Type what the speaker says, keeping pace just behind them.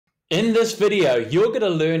In this video, you're going to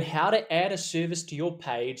learn how to add a service to your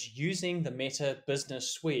page using the Meta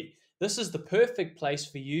Business Suite. This is the perfect place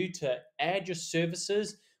for you to add your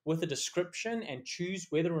services with a description and choose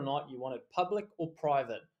whether or not you want it public or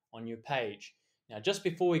private on your page. Now, just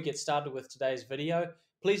before we get started with today's video,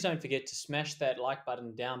 please don't forget to smash that like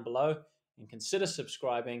button down below and consider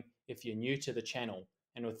subscribing if you're new to the channel.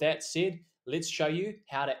 And with that said, let's show you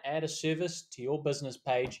how to add a service to your business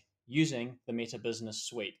page using the Meta Business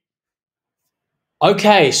Suite.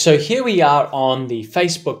 Okay, so here we are on the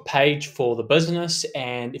Facebook page for the business,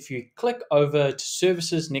 and if you click over to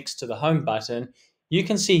services next to the home button, you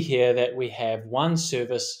can see here that we have one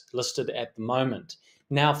service listed at the moment.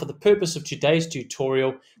 Now, for the purpose of today's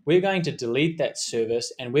tutorial, we're going to delete that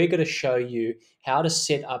service and we're going to show you how to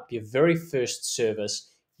set up your very first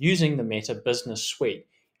service using the Meta Business Suite.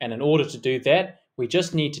 And in order to do that, we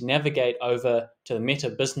just need to navigate over to the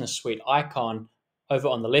Meta Business Suite icon over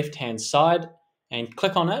on the left-hand side and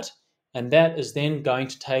click on it, and that is then going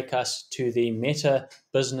to take us to the Meta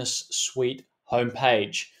Business Suite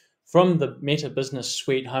homepage. From the Meta Business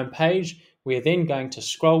Suite homepage, we're then going to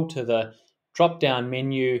scroll to the drop-down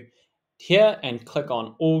menu here and click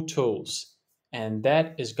on All Tools, and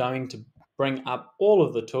that is going to bring up all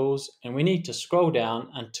of the tools, and we need to scroll down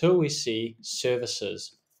until we see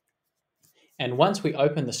Services. And once we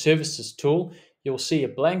open the Services tool, you'll see a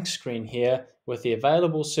blank screen here with the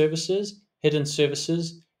available services, hidden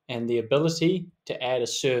services, and the ability to add a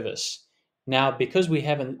service. Now, because we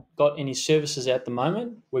haven't got any services at the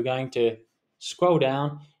moment, we're going to scroll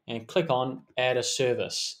down and click on Add a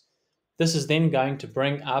Service. This is then going to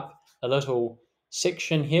bring up a little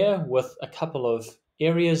section here with a couple of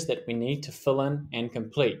areas that we need to fill in and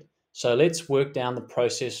complete. So let's work down the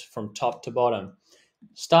process from top to bottom.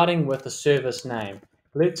 Starting with the service name,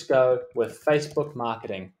 let's go with Facebook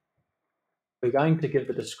marketing. We're going to give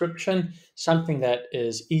the description something that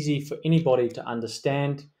is easy for anybody to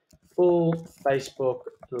understand. Full Facebook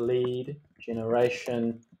lead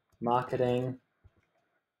generation marketing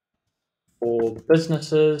for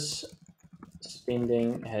businesses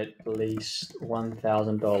spending at least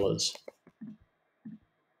 $1,000.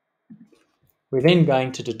 We're then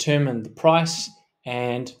going to determine the price,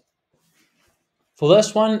 and for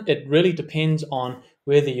this one, it really depends on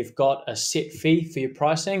whether you've got a set fee for your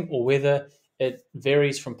pricing or whether it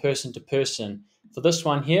varies from person to person. For this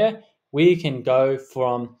one here, we can go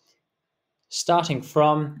from starting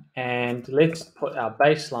from, and let's put our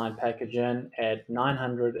baseline package in at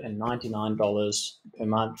 $999 per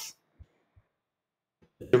month.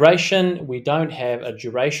 The duration, we don't have a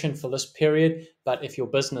duration for this period, but if your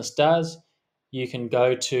business does, you can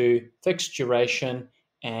go to fixed duration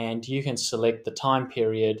and you can select the time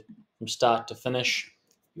period from start to finish.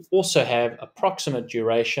 You also have approximate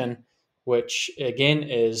duration, which again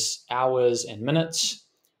is hours and minutes,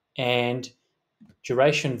 and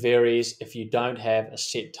duration varies if you don't have a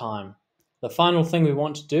set time. The final thing we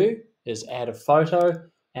want to do is add a photo,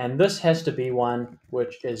 and this has to be one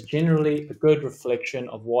which is generally a good reflection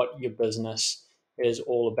of what your business is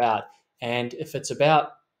all about. And if it's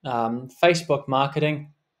about Facebook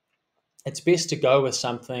marketing, it's best to go with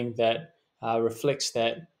something that reflects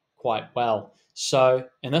that quite well. So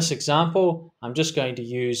in this example, I'm just going to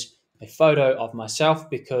use a photo of myself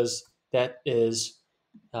because that is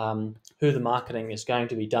who the marketing is going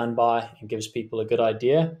to be done by and gives people a good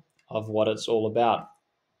idea of what it's all about.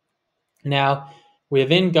 Now, we're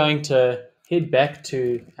then going to head back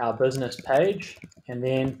to our business page, and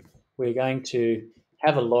then we're going to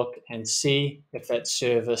have a look and see if that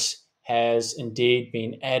service has indeed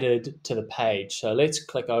been added to the page. So let's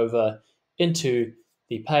click over into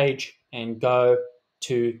the page and go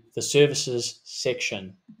to the services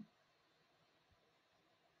section.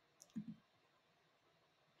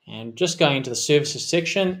 And just going into the services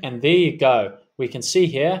section, and there you go. We can see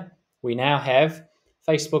here, we now have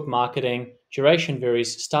Facebook marketing, duration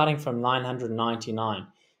varies starting from $999.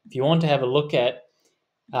 If you want to have a look at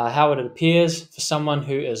how it appears for someone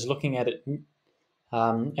who is looking at it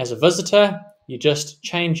as a visitor, you just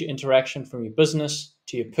change your interaction from your business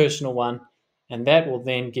to your personal one, and that will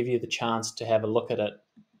then give you the chance to have a look at it.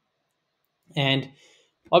 And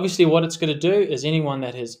obviously what it's going to do is anyone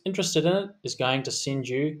that is interested in it is going to send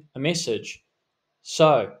you a message.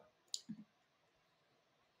 So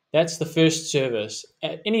that's the first service.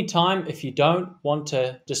 At any time, if you don't want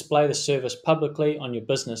to display the service publicly on your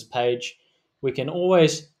business page, we can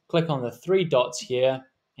always click on the three dots here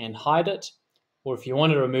and hide it. Or if you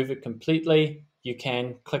want to remove it completely, you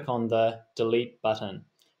can click on the delete button.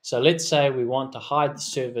 So let's say we want to hide the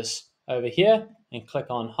service over here and click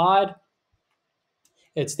on hide.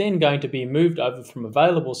 It's then going to be moved over from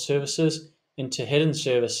available services into hidden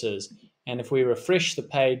services. And if we refresh the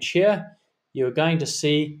page here, you're going to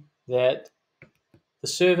see that the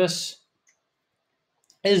service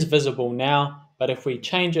is visible now, but if we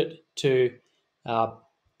change it to our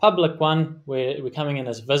public one where we're coming in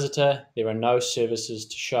as visitor, there are no services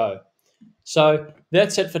to show. So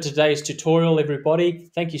that's it for today's tutorial,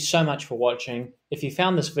 everybody. Thank you so much for watching. If you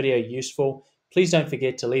found this video useful, please don't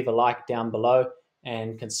forget to leave a like down below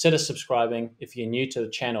and consider subscribing if you're new to the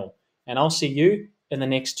channel. And I'll see you in the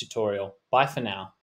next tutorial. Bye for now.